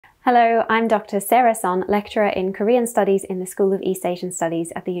Hello, I'm Dr. Sarah Son, lecturer in Korean Studies in the School of East Asian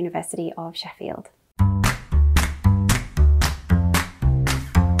Studies at the University of Sheffield.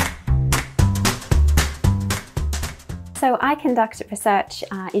 So I conduct research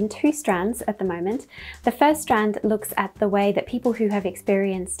in two strands at the moment. The first strand looks at the way that people who have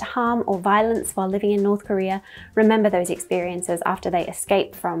experienced harm or violence while living in North Korea remember those experiences after they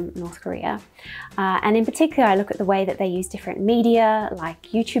escape from North Korea. And in particular, I look at the way that they use different media like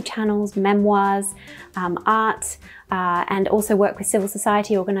YouTube channels, memoirs, art, and also work with civil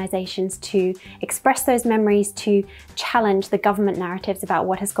society organizations to express those memories, to challenge the government narratives about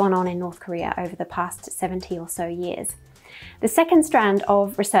what has gone on in North Korea over the past 70 or so years. The second strand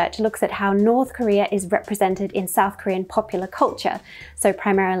of research looks at how North Korea is represented in South Korean popular culture, so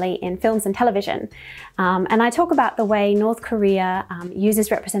primarily in films and television. And I talk about the way North Korea uses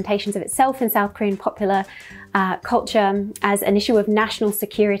representations of itself in South Korean popular culture as an issue of national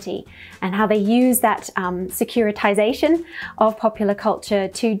security, and how they use that securitization of popular culture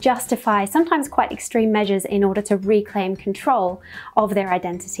to justify sometimes quite extreme measures in order to reclaim control of their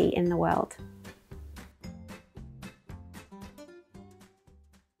identity in the world.